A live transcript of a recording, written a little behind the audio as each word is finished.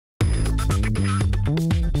Hi,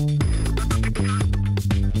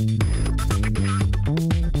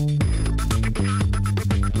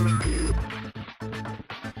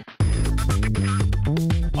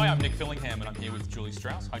 I'm Nick Fillingham and I'm here with Julie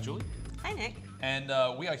Strauss. Hi, Julie. Hi, Nick. And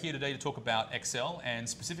we are here today to talk about Excel and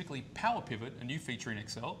specifically PowerPivot, a new feature in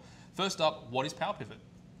Excel. First up, what is PowerPivot?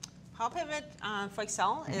 PowerPivot for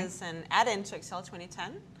Excel is an add-in to Excel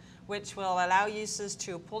 2010, which will allow users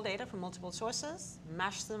to pull data from multiple sources,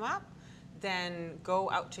 mash them up, then go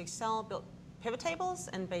out to Excel, build pivot tables,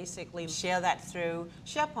 and basically share that through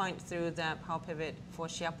SharePoint through the PowerPivot for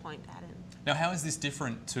SharePoint add-in. Now, how is this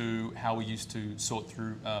different to how we used to sort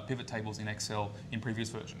through pivot tables in Excel in previous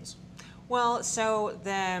versions? Well, so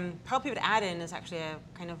the PowerPivot add-in is actually a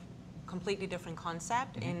kind of completely different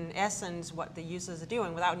concept. In essence, what the users are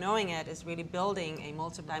doing without knowing it is really building a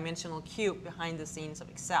multi-dimensional cube behind the scenes of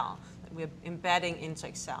Excel that we're embedding into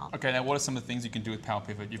Excel. Okay, now what are some of the things you can do with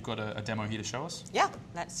PowerPivot? You've got a demo here to show us? Yeah,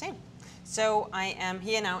 let's see. So I am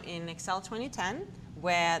here now in Excel 2010,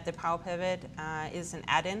 where the PowerPivot is an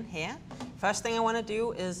add-in here. First thing I want to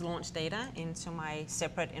do is launch data into my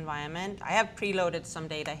separate environment. I have preloaded some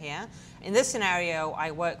data here. In this scenario,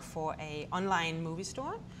 I work for an online movie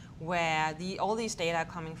store where all these data are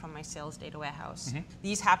coming from my sales data warehouse.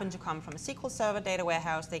 These happen to come from a SQL Server data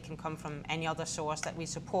warehouse. They can come from any other source that we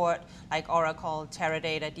support, like Oracle,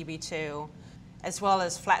 Teradata, DB2, as well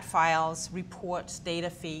as flat files, reports, data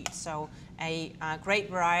feeds. So a great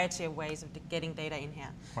variety of ways of getting data in here.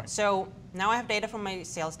 Right. So now I have data from my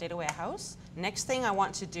sales data warehouse. Next thing I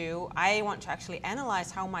want to do, I want to actually analyze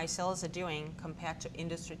how my sales are doing compared to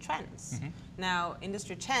industry trends. Now,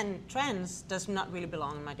 industry trends does not really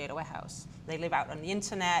belong in my data warehouse. They live out on the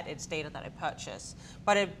internet. It's data that I purchase.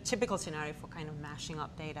 But a typical scenario for kind of mashing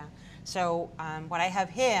up data. So what I have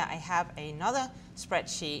here, I have another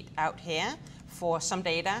spreadsheet out here for some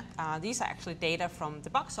data. These are actually data from the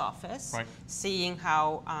box office, right, seeing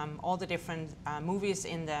how all the different movies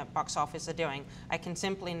in the box office are doing. I can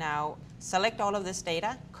simply now select all of this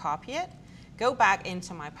data, copy it, go back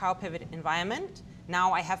into my PowerPivot environment.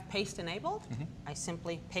 Now I have paste enabled. I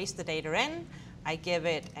simply paste the data in. I give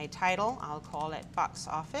it a title. I'll call it box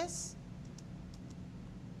office.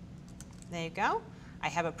 There you go. I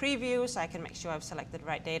have a preview, so I can make sure I've selected the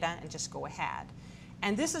right data and just go ahead.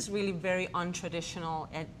 And this is really very untraditional,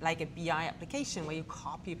 like a BI application where you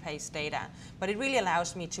copy-paste data. But it really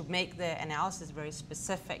allows me to make the analysis very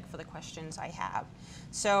specific for the questions I have.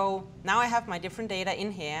 So now I have my different data in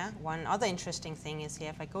here. One other interesting thing is here,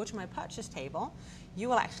 if I go to my purchase table, you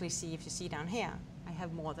will actually see, if you see down here, I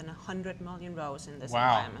have more than 100 million rows in this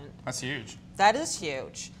environment. That's huge. That is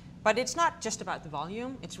huge. But it's not just about the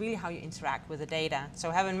volume, it's really how you interact with the data. So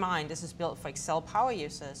have in mind, this is built for Excel power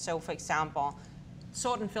users. So for example,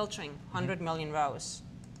 sort and filtering, 100 million rows.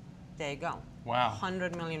 There you go. Wow.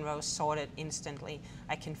 100 million rows sorted instantly.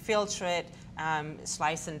 I can filter it,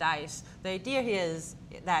 slice and dice. The idea here is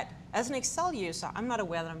that as an Excel user, I'm not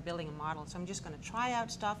aware that I'm building a model, so I'm just going to try out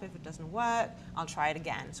stuff. If it doesn't work, I'll try it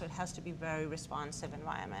again. So it has to be very responsive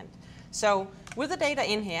environment. So with the data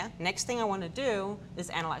in here, next thing I want to do is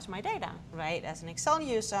analyze my data, right? As an Excel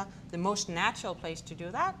user, the most natural place to do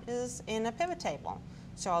that is in a pivot table.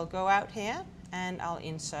 So I'll go out here and I'll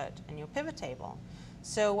insert a new pivot table.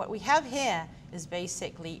 So what we have here is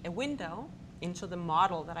basically a window into the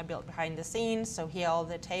model that I built behind the scenes. So here are all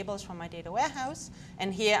the tables from my data warehouse,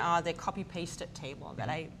 and here are the copy-pasted table that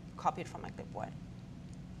I copied from my clipboard.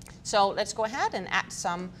 So let's go ahead and add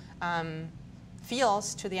some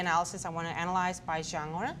fields to the analysis I want to analyze by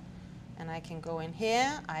genre. And I can go in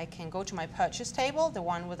here, I can go to my purchase table, the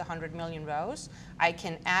one with 100 million rows. I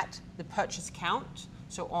can add the purchase count,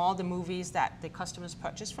 so all the movies that the customers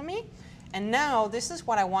purchase from me. And now this is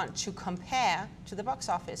what I want to compare to the box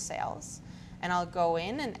office sales. And I'll go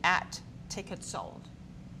in and add tickets sold.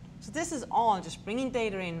 So this is all just bringing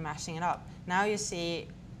data in, mashing it up. Now you see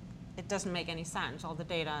it doesn't make any sense. All the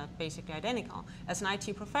data are basically identical. As an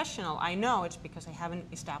IT professional, I know it's because I haven't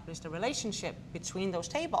established a relationship between those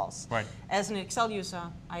tables. Right. As an Excel user,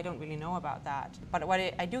 I don't really know about that. But what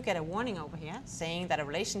I do get a warning over here saying that a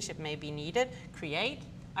relationship may be needed. Create.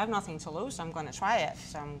 I have nothing to lose, so I'm going to try it.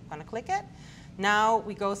 So I'm going to click it. Now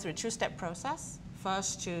we go through a two-step process.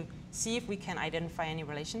 First, to see if we can identify any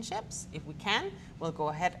relationships. If we can, we'll go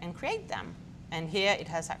ahead and create them. And here it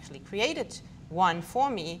has actually created one for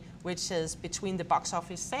me, which is between the box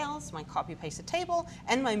office sales, my copy-pasted table,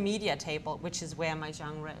 and my media table, which is where my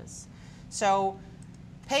genre is. So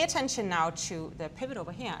pay attention now to the pivot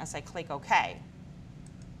over here as I click OK.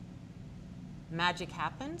 Magic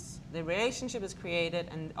happens. The relationship is created,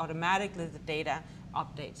 and automatically the data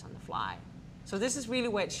updates on the fly. So this is really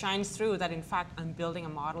where it shines through that, in fact, I'm building a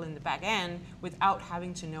model in the back end without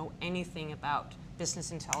having to know anything about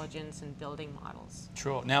business intelligence and building models.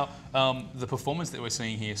 Sure. Now, the performance that we're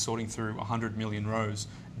seeing here, sorting through 100 million rows,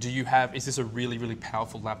 is this a really, really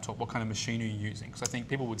powerful laptop? What kind of machine are you using? Because I think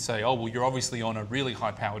people would say, oh, well, you're obviously on a really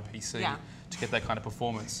high-powered PC to get that kind of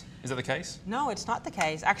performance. Is that the case? No, it's not the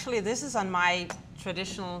case. Actually, this is on my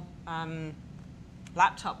traditional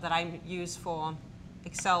laptop that I use for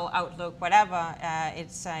Excel, Outlook, whatever.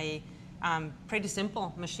 It's a pretty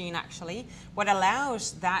simple machine, actually. What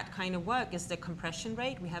allows that kind of work is the compression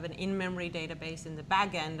rate. We have an in-memory database in the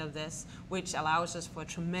back end of this, which allows us for a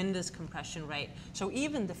tremendous compression rate. So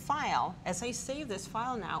even the file, as I save this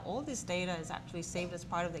file now, all this data is actually saved as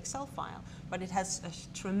part of the Excel file, but it has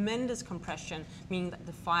a tremendous compression, meaning that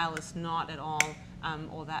the file is not at all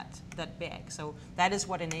that big. So that is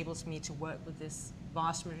what enables me to work with this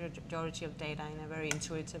vast majority of data in a very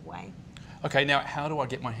intuitive way. Okay, now how do I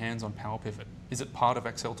get my hands on PowerPivot? Is it part of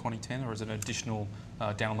Excel 2010 or is it an additional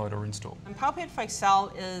download or install? And PowerPivot for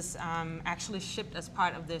Excel is actually shipped as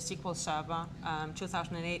part of the SQL Server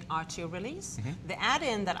 2008 R2 release. The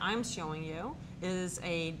add-in that I'm showing you is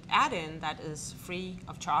an add-in that is free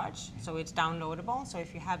of charge, so it's downloadable. So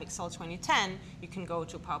if you have Excel 2010, you can go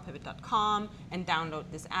to powerpivot.com and download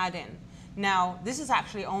this add-in. Now, this is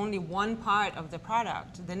actually only one part of the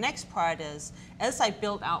product. The next part is, as I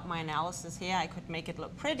build out my analysis here, I could make it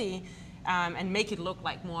look pretty and make it look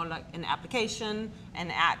more like an application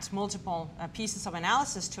and add multiple pieces of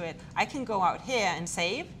analysis to it. I can go out here and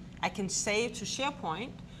save. I can save to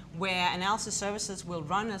SharePoint, where analysis services will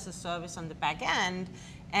run as a service on the back end.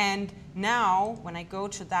 And now, when I go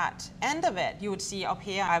to that end of it, you would see up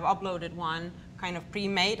here, I've uploaded one kind of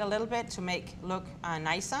pre-made a little bit to make look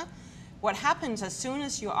nicer. What happens as soon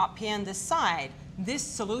as you're up here on this side, this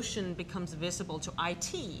solution becomes visible to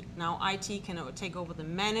IT. Now IT can take over the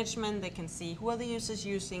management, they can see who are the users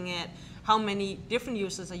using it, how many different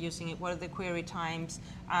users are using it, what are the query times,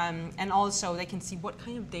 and also they can see what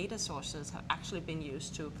kind of data sources have actually been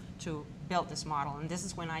used to build this model. And this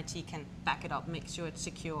is when IT can back it up, make sure it's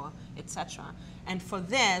secure, etc. And for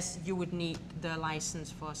this, you would need the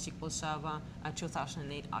license for SQL Server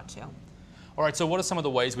 2008 R2. All right, so what are some of the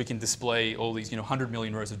ways we can display all these 100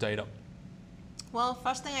 million rows of data? Well,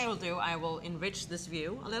 first thing I will do, I will enrich this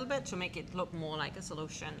view a little bit to make it look more like a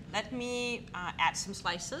solution. Let me add some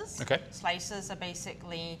slices. Okay. Slices are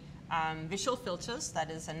basically visual filters.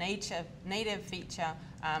 That is a native feature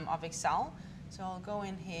of Excel. So I'll go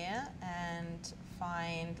in here and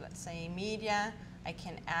find, let's say, media. I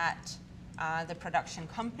can add the production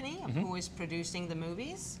company of who is producing the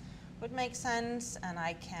movies. Would make sense, and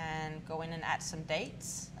I can go in and add some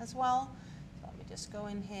dates as well. So let me just go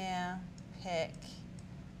in here, pick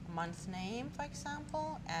a month name, for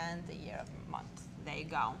example, and the year of the month. There you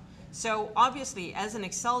go. So obviously, as an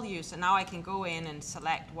Excel user, now I can go in and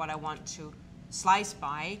select what I want to slice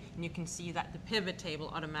by, and you can see that the pivot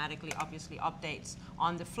table automatically, obviously, updates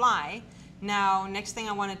on the fly. Now, next thing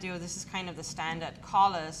I want to do, this is kind of the standard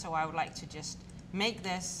color, so I would like to just make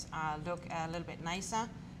this look a little bit nicer.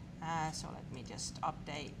 So let me just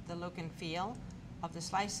update the look and feel of the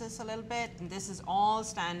slices a little bit. And this is all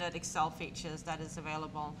standard Excel features that is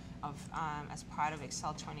available as part of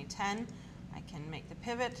Excel 2010. I can make the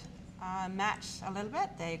pivot match a little bit.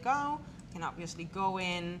 There you go. I can obviously go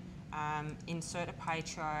in, insert a pie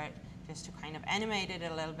chart just to kind of animate it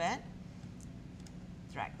a little bit.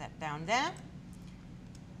 Drag that down there.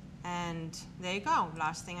 And there you go.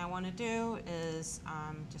 Last thing I want to do is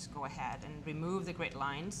just go ahead and remove the grid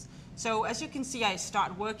lines. So as you can see, I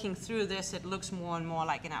start working through this. It looks more and more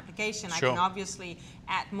like an application. Sure. I can obviously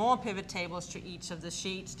add more pivot tables to each of the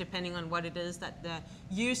sheets, depending on what it is that the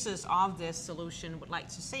users of this solution would like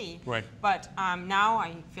to see. Right. But now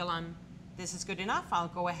I feel this is good enough. I'll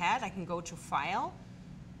go ahead. I can go to File,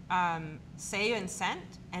 Save and Send,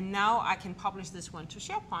 and now I can publish this one to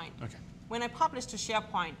SharePoint. Okay. When I publish to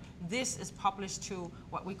SharePoint, this is published to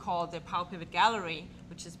what we call the PowerPivot gallery,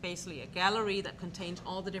 which is basically a gallery that contains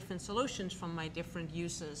all the different solutions from my different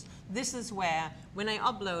users. This is where, when I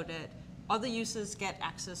upload it, other users get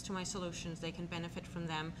access to my solutions, they can benefit from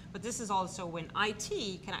them. But this is also when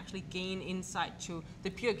IT can actually gain insight to the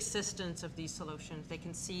pure existence of these solutions. They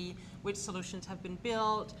can see which solutions have been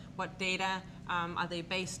built, what data are they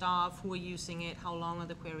based off, who are using it, how long are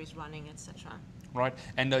the queries running, etc. Right,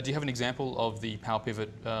 and do you have an example of the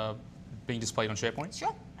PowerPivot being displayed on SharePoint?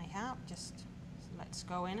 Sure, I have. Just let's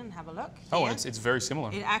go in and have a look. Oh, here. and it's very similar.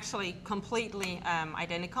 It's actually completely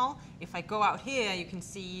identical. If I go out here, you can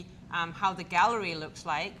see how the gallery looks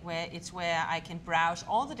like, where I can browse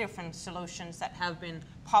all the different solutions that have been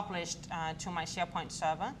published to my SharePoint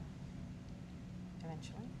server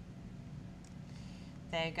eventually.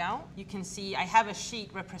 There you go. You can see I have a sheet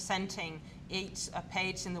representing each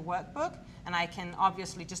page in the workbook, and I can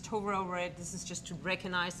obviously just hover over it. This is just to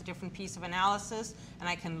recognize the different piece of analysis, and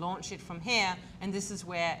I can launch it from here, and this is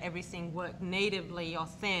where everything worked natively or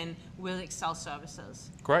thin with Excel services.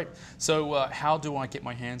 Great. So how do I get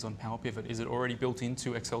my hands on PowerPivot? Is it already built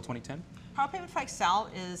into Excel 2010? PowerPivot for Excel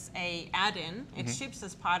is an add-in. It ships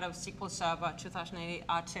as part of SQL Server 2008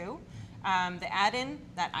 R2. The add-in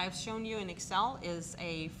that I've shown you in Excel is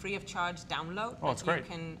a free of charge download. Oh, that's great.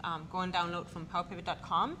 You can go and download from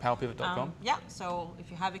PowerPivot.com. PowerPivot.com? Yeah, so if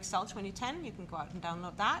you have Excel 2010, you can go out and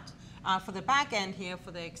download that. For the back end here,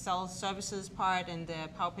 for the Excel services part and the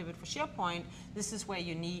PowerPivot for SharePoint, this is where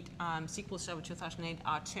you need SQL Server 2008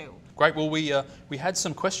 R2. Great. Well, we had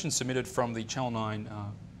some questions submitted from the Channel 9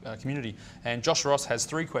 community, and Josh Ross has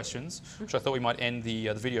 3 questions, which I thought we might end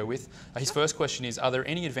the video with. His first question is, are there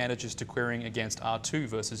any advantages to querying against R2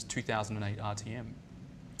 versus 2008 RTM?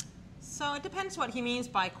 So it depends what he means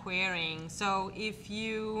by querying. So if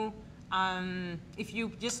you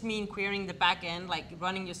just mean querying the back end, like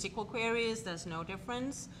running your SQL queries, there's no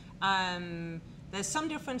difference. There's some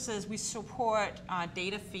differences. We support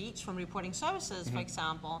data feeds from reporting services, for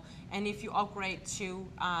example, and if you upgrade to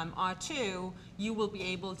R2, you will be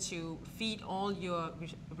able to feed all your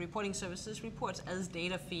reporting services reports as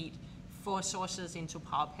data feed for sources into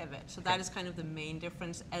PowerPivot. So that is kind of the main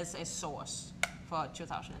difference as a source for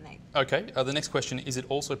 2008. Okay, the next question, is it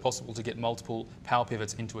also possible to get multiple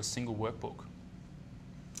PowerPivots into a single workbook?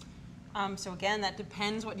 So again, that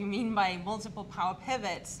depends what you mean by multiple Power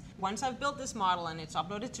Pivots. Once I've built this model and it's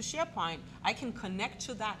uploaded to SharePoint, I can connect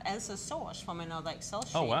to that as a source from another Excel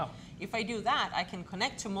sheet. Oh, wow. If I do that, I can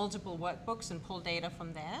connect to multiple workbooks and pull data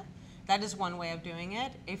from there. That is one way of doing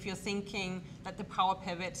it. If you're thinking that the Power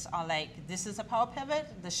Pivots are like, this is a Power Pivot,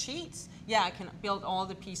 the sheets, yeah, I can build all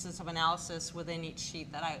the pieces of analysis within each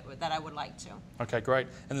sheet that I would like to. Okay, great.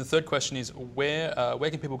 And the third question is, where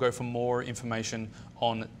can people go for more information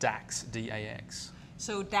on DAX, D-A-X?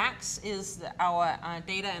 So DAX is our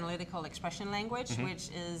data analytical expression language, which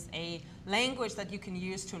is a language that you can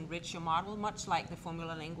use to enrich your model, much like the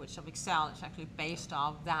formula language of Excel. It's actually based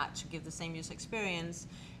off that to give the same user experience.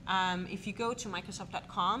 If you go to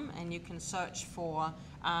Microsoft.com and you can search for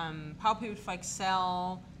PowerPivot for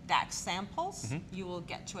Excel DAX samples, you will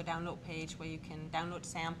get to a download page where you can download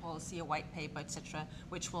samples, see a white paper, etc.,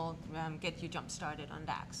 which will get you jump-started on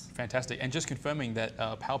DAX. Fantastic. And just confirming that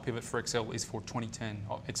PowerPivot for Excel is for 2010.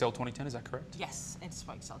 Excel 2010, is that correct? Yes, it's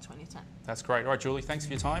for Excel 2010. That's great. All right, Julie, thanks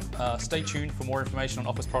for your time. Stay tuned for more information on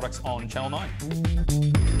Office products on Channel 9.